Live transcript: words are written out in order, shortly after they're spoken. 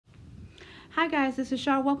Hi guys, this is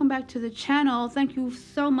Shar. Welcome back to the channel. Thank you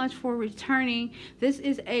so much for returning. This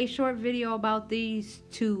is a short video about these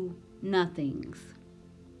two nothings.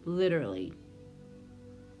 Literally.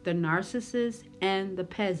 The narcissist and the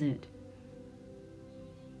peasant.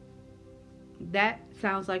 That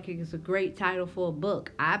sounds like it's a great title for a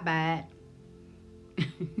book. I buy it.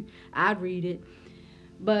 I'd read it.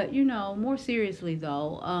 But more seriously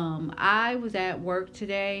though, I was at work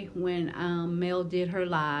today when Mel did her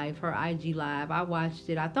live, her IG live. I watched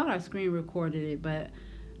it. I thought I screen recorded it, but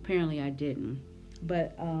apparently I didn't.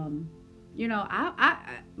 But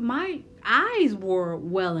my eyes were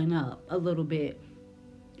welling up a little bit.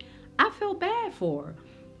 I felt bad for her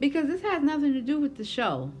because this has nothing to do with the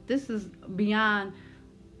show. This is beyond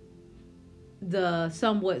the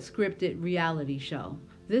somewhat scripted reality show.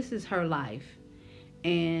 This is her life.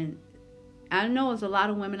 And I know there's a lot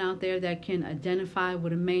of women out there that can identify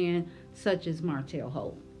with a man such as Martell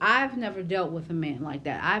Holt. I've never dealt with a man like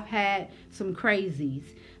that. I've had some crazies.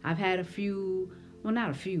 I've had a few, well, not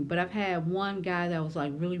a few, but I've had one guy that was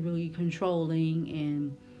like really, really controlling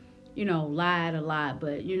and, lied a lot,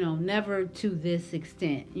 but, never to this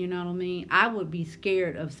extent. You know what I mean? I would be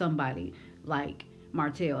scared of somebody like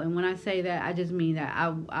Martell. And when I say that, I just mean that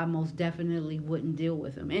I most definitely wouldn't deal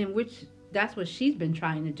with him. And which that's what she's been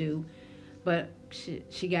trying to do, but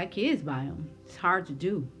she got kids by him. It's hard to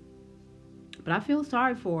do, but I feel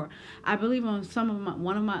sorry for her. I believe on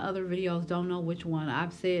one of my other videos, don't know which one,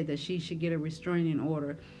 I've said that she should get a restraining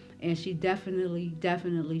order, and she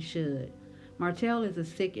definitely should. Martell is a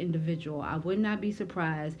sick individual. I would not be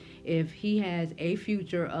surprised if he has a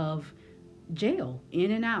future of jail,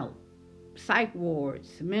 in and out, psych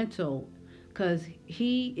wards, mental, because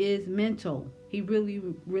he is mental. He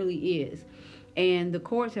really is. And the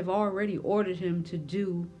courts have already ordered him to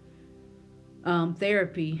do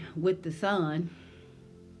therapy with the son.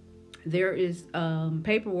 There is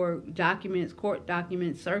paperwork, court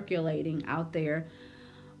documents circulating out there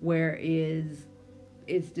where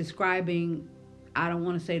it's describing, I don't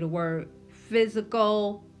want to say the word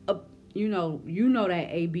physical, you know that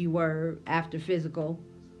AB word after physical,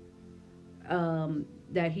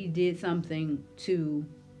 that he did something to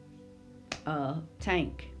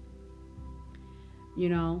Tank,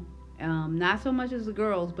 not so much as the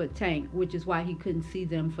girls, but Tank, which is why he couldn't see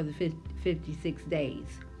them for the 56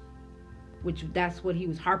 days, which that's what he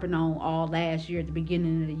was harping on all last year at the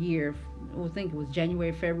beginning of the year. I think it was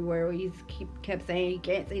January, February. He kept saying he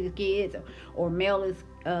can't see the kids, or Mel is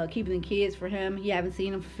keeping the kids for him. He haven't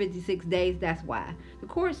seen them for 56 days. That's why the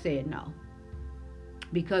court said no,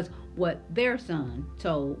 because what their son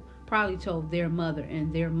probably told their mother,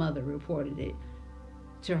 and their mother reported it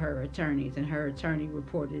to her attorneys, and her attorney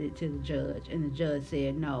reported it to the judge, and the judge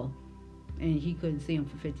said no, and he couldn't see him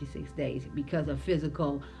for 56 days because of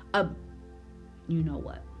physical you know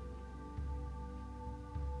what.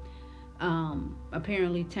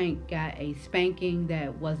 Apparently Tank got a spanking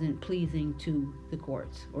that wasn't pleasing to the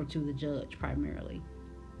courts, or to the judge primarily.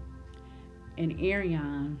 And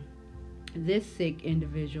Ariane, this sick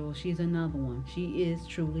individual, she's another one. She is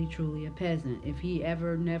truly a peasant. If he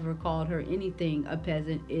ever never called her anything, a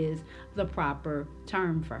peasant is the proper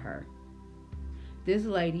term for her. This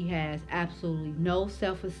lady has absolutely no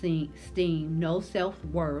self-esteem, no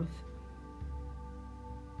self-worth,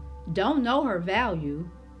 don't know her value.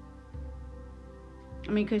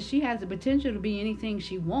 I mean, because she has the potential to be anything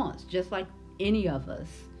she wants, just like any of us.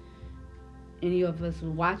 Any of us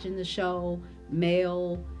watching the show,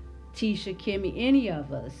 Mel, Tisha, Kimmy, any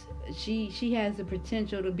of us. She has the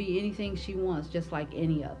potential to be anything she wants, just like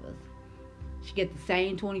any of us. She gets the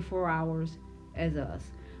same 24 hours as us.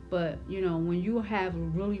 But, when you have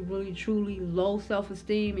really, truly low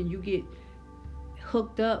self-esteem, and you get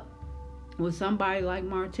hooked up with somebody like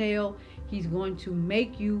Martell, he's going to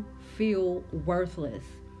make you feel worthless,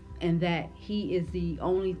 and that he is the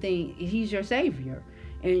only thing, he's your savior.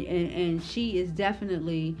 And she is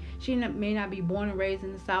definitely, she may not be born and raised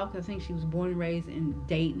in the South. I think she was born and raised in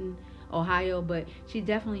Dayton, Ohio, but she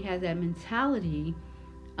definitely has that mentality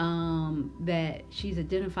that she's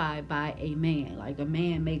identified by a man. Like a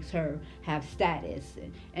man makes her have status.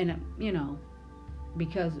 And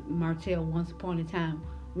because Martell, once upon a time,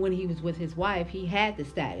 when he was with his wife, he had the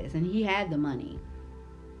status and he had the money.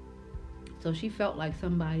 So she felt like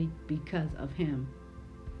somebody because of him.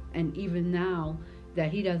 And even now that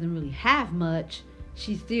he doesn't really have much,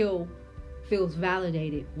 she still feels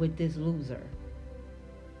validated with this loser.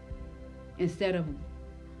 Instead of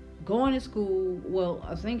going to school, well,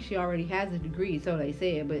 I think she already has a degree, so they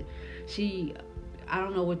said, but I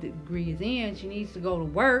don't know what the degree is in. She needs to go to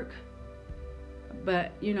work,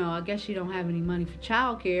 but I guess she don't have any money for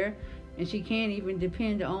childcare. and she can't even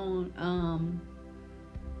depend on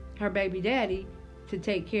her baby daddy to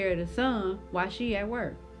take care of the son while she at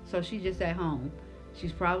work. So she just at home.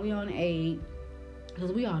 She's probably on aid,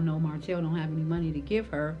 because we all know Martell don't have any money to give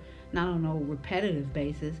her, not on no repetitive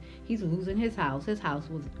basis. He's losing his house. His house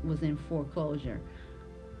was in foreclosure.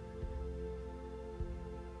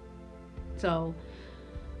 So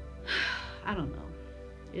I don't know.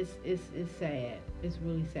 It's sad. It's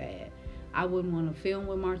really sad. I wouldn't want to film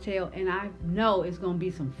with Martell, and I know it's gonna be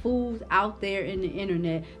some fools out there in the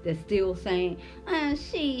internet that's still saying,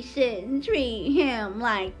 she shouldn't treat him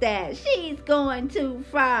like that. She's going too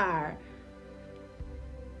far.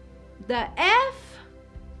 The F?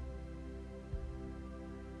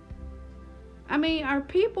 I mean, are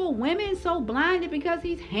women so blinded because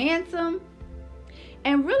he's handsome?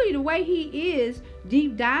 And really, the way he is,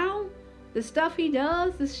 deep down, the stuff he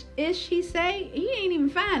does, the ish he say, he ain't even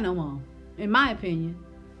fine no more, in my opinion.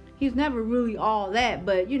 He's never really all that,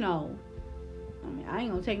 but, I mean, I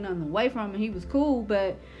ain't gonna take nothing away from him. He was cool,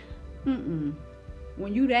 but, when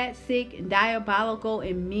you that sick and diabolical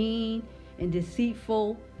and mean and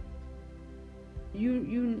deceitful,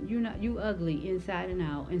 you ugly inside and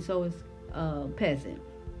out. And so is Peasant.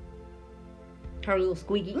 Her little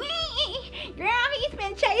squeaky, girl, he's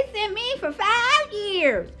been chasing me for 5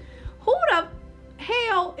 years. Who the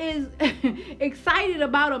hell is excited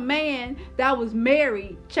about a man that was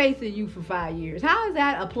married chasing you for 5 years? How is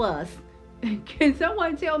that a plus? Can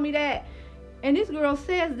someone tell me that? And this girl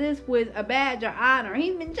says this with a badge of honor.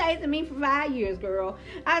 He's been chasing me for 5 years, girl.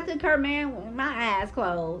 I took her man with my eyes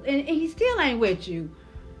closed. And he still ain't with you.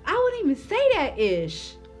 I wouldn't even say that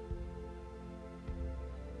ish.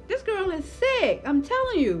 This girl is sick. I'm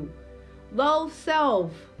telling you. Low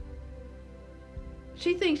self.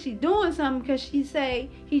 She thinks she's doing something because she say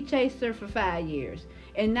he chased her for 5 years.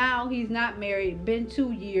 And now he's not married. Been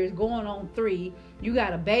 2 years. Going on 3. You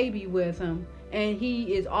got a baby with him. And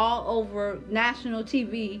he is all over national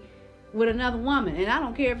TV with another woman. And I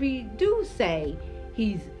don't care if he do say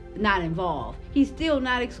he's not involved. He's still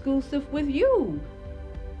not exclusive with you.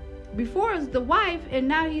 Before it's the wife, and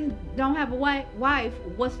now he don't have a wife.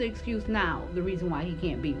 What's the excuse now? The reason why he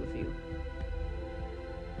can't be with you?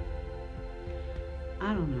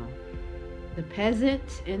 I don't know. The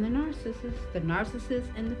peasant and the narcissist. The narcissist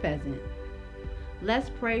and the peasant. Let's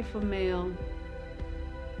pray for Mel.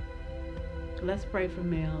 Let's pray for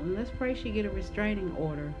Mel. And let's pray she get a restraining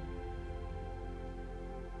order.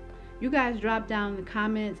 You guys drop down in the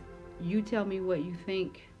comments. You tell me what you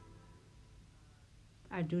think.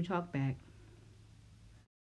 I do talk back.